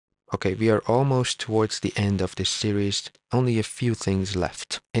Okay, we are almost towards the end of this series, only a few things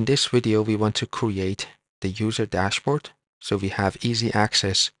left. In this video, we want to create the user dashboard so we have easy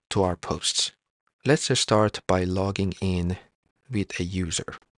access to our posts. Let's just start by logging in with a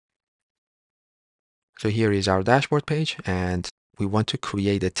user. So here is our dashboard page, and we want to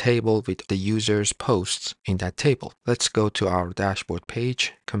create a table with the user's posts in that table. Let's go to our dashboard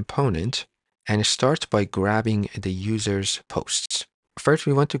page component and start by grabbing the user's posts. First,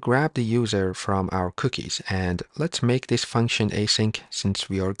 we want to grab the user from our cookies, and let's make this function async since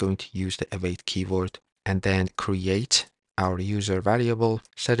we are going to use the await keyword, and then create our user variable,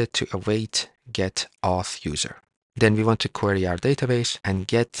 set it to await get auth user. Then we want to query our database and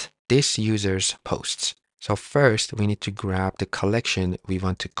get this user's posts. So first we need to grab the collection we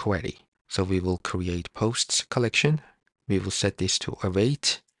want to query. So we will create posts collection. We will set this to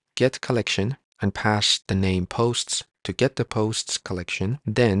await get collection and pass the name posts to get the posts collection.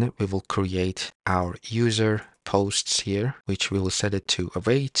 Then we will create our user posts here, which we will set it to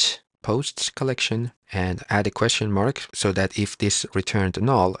await posts collection and add a question mark so that if this returned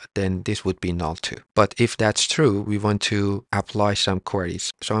null, then this would be null too. But if that's true, we want to apply some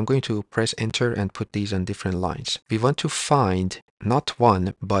queries. So I'm going to press enter and put these on different lines. We want to find not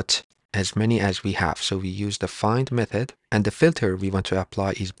one, but as many as we have. So we use the find method, and the filter we want to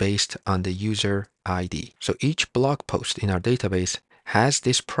apply is based on the user ID. So each blog post in our database has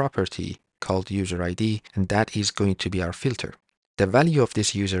this property called user ID, and that is going to be our filter. The value of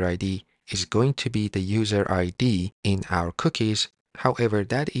this user ID is going to be the user ID in our cookies. However,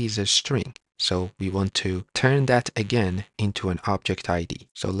 that is a string. So we want to turn that again into an object ID.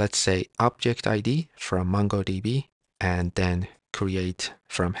 So let's say object ID from MongoDB, and then create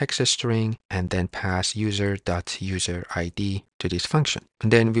from hex string, and then pass user.userID to this function.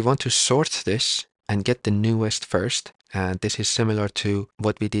 And then we want to sort this and get the newest first. And this is similar to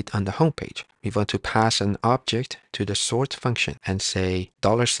what we did on the home page. We want to pass an object to the sort function and say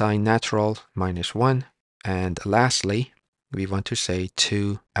 $natural -1. And lastly, we want to say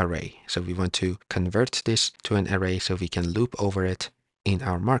to array. So we want to convert this to an array so we can loop over it in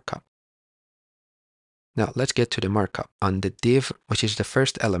our markup. Now let's get to the markup. On the div, which is the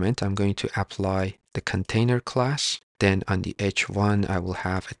first element, I'm going to apply the container class. Then on the h1, I will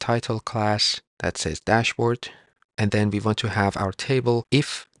have a title class that says dashboard. And then we want to have our table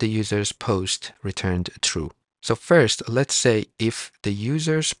if the user's post returned true. So first, let's say if the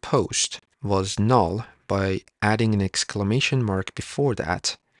user's post was null by adding an exclamation mark before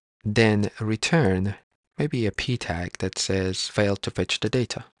that, then return maybe a p tag that says failed to fetch the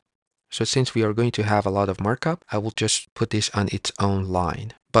data. So since we are going to have a lot of markup, I will just put this on its own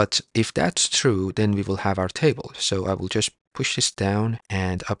line. But if that's true, then we will have our table. So I will just push this down,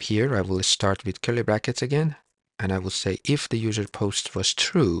 and up here I will start with curly brackets again. And I will say if the user post was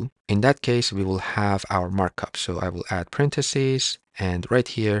true, in that case we will have our markup. So I will add parentheses, and right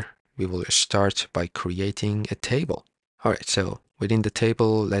here we will start by creating a table. All right, so within the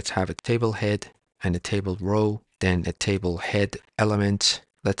table, let's have a table head and a table row, then a table head element.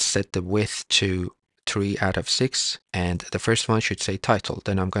 Let's set the width to 3 out of 6, and the first one should say title.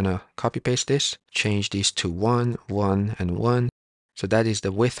 Then I'm gonna copy paste this, change these to 1, 1, and 1. So that is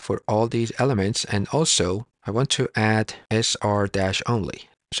the width for all these elements. And also I want to add sr-only.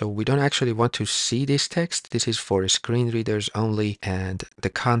 So we don't actually want to see this text. This is for screen readers only, and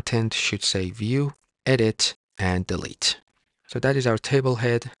the content should say view, edit, and delete. So that is our table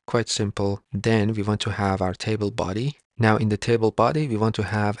head, quite simple. Then we want to have our table body. Now in the table body, we want to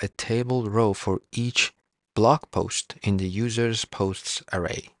have a table row for each blog post in the user's posts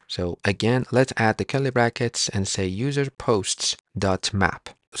array. So again, let's add the curly brackets and say user posts.map.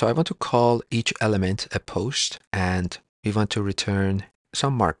 So I want to call each element a post, and we want to return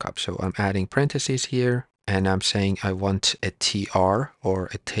some markup. So I'm adding parentheses here, and I'm saying I want a tr or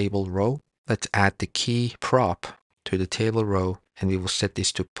a table row. Let's add the key prop to the table row, and we will set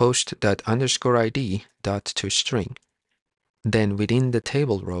this to post._id.toString. Then within the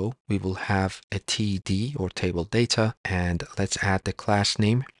table row, we will have a td or table data, and let's add the class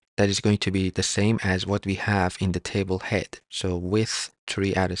name. That is going to be the same as what we have in the table head. So width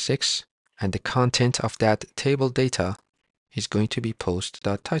 3 out of 6, and the content of that table data is going to be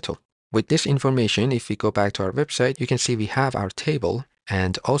post.title. With this information, if we go back to our website, you can see we have our table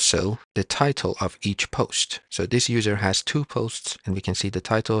and also the title of each post. So this user has 2 posts, and we can see the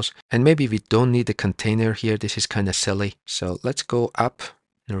titles. And maybe we don't need the container here. This is kind of silly. So let's go up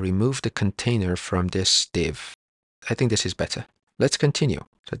and remove the container from this div. I think this is better. Let's continue.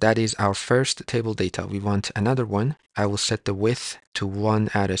 So that is our first table data. We want another one. I will set the width to 1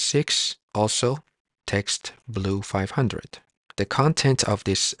 out of 6. Also, text blue 500. The content of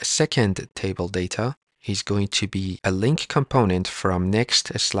this second table data is going to be a link component from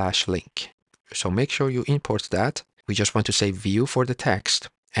next/link. So make sure you import that. We just want to say view for the text.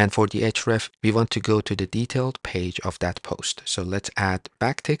 And for the href, we want to go to the detailed page of that post. So let's add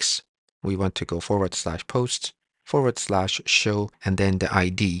backticks. We want to go /posts /show and then the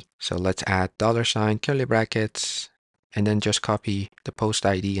ID. So let's add $ curly brackets and then just copy the post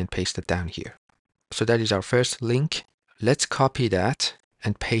ID and paste it down here. So that is our first link. Let's copy that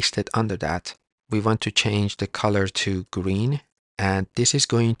and paste it under that. We want to change the color to green, and this is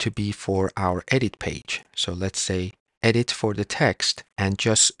going to be for our edit page. So let's say edit for the text and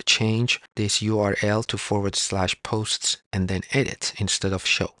just change this URL to /posts and then edit instead of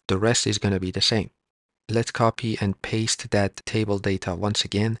show. The rest is going to be the same. Let's copy and paste that table data once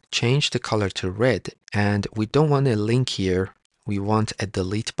again, change the color to red, and we don't want a link here. We want a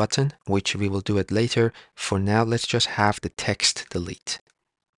delete button, which we will do it later. For now, let's just have the text delete.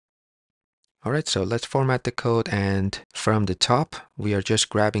 All right, so let's format the code, and from the top, we are just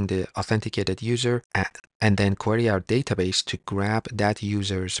grabbing the authenticated user and then query our database to grab that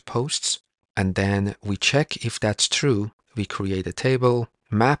user's posts. And then we check if that's true. We create a table,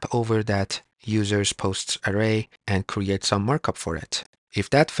 map over that user's posts array, and create some markup for it.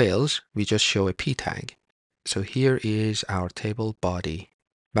 If that fails, we just show a p tag. So here is our table body.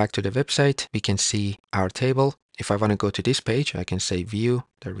 Back to the website, we can see our table. If I want to go to this page, I can say view.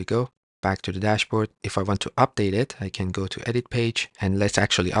 There we go. Back to the dashboard. If I want to update it, I can go to edit page, and let's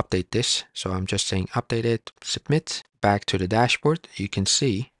actually update this. So I'm just saying update it, submit. Back to the dashboard, you can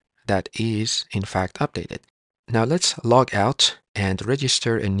see that is in fact updated. Now let's log out and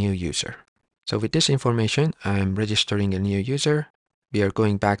register a new user. So with this information, I'm registering a new user. We are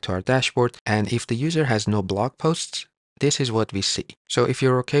going back to our dashboard, and if the user has no blog posts, this is what we see. So if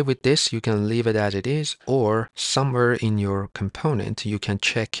you're okay with this, you can leave it as it is, or somewhere in your component, you can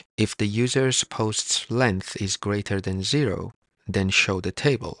check if the user's post's length is greater than 0, then show the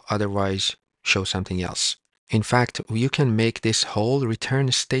table. Otherwise, show something else. In fact, you can make this whole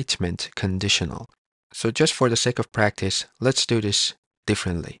return statement conditional. So just for the sake of practice, let's do this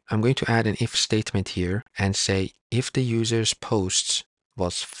differently. I'm going to add an if statement here and say if the user's posts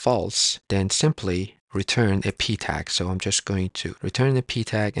was false, then simply return a p tag. So I'm just going to return a p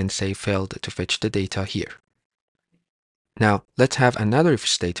tag and say failed to fetch the data here. Now let's have another if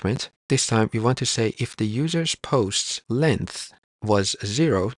statement. This time we want to say if the user's post's length was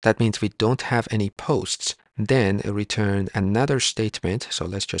 0, that means we don't have any posts, then return another statement. So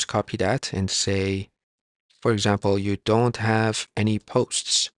let's just copy that and say, for example, you don't have any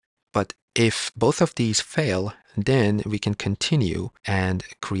posts. But if both of these fail, then we can continue and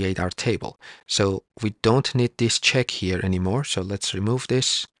create our table. So we don't need this check here anymore. So let's remove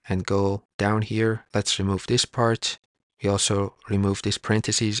this and go down here. Let's remove this part. We also remove these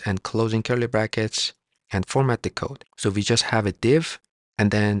parentheses and closing curly brackets and format the code. So we just have a div,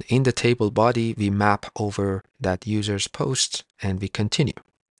 and then in the table body, we map over that user's posts and we continue.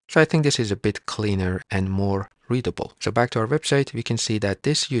 So I think this is a bit cleaner and more readable. So back to our website, we can see that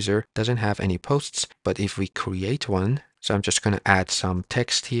this user doesn't have any posts, but if we create one, so I'm just going to add some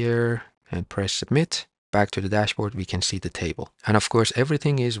text here and press submit. Back to the dashboard, we can see the table. And of course,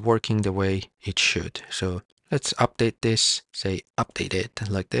 everything is working the way it should. So let's update this, say update it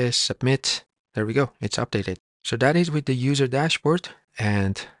like this, submit. There we go, it's updated. So that is with the user dashboard.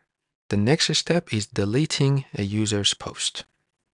 And the next step is deleting a user's post.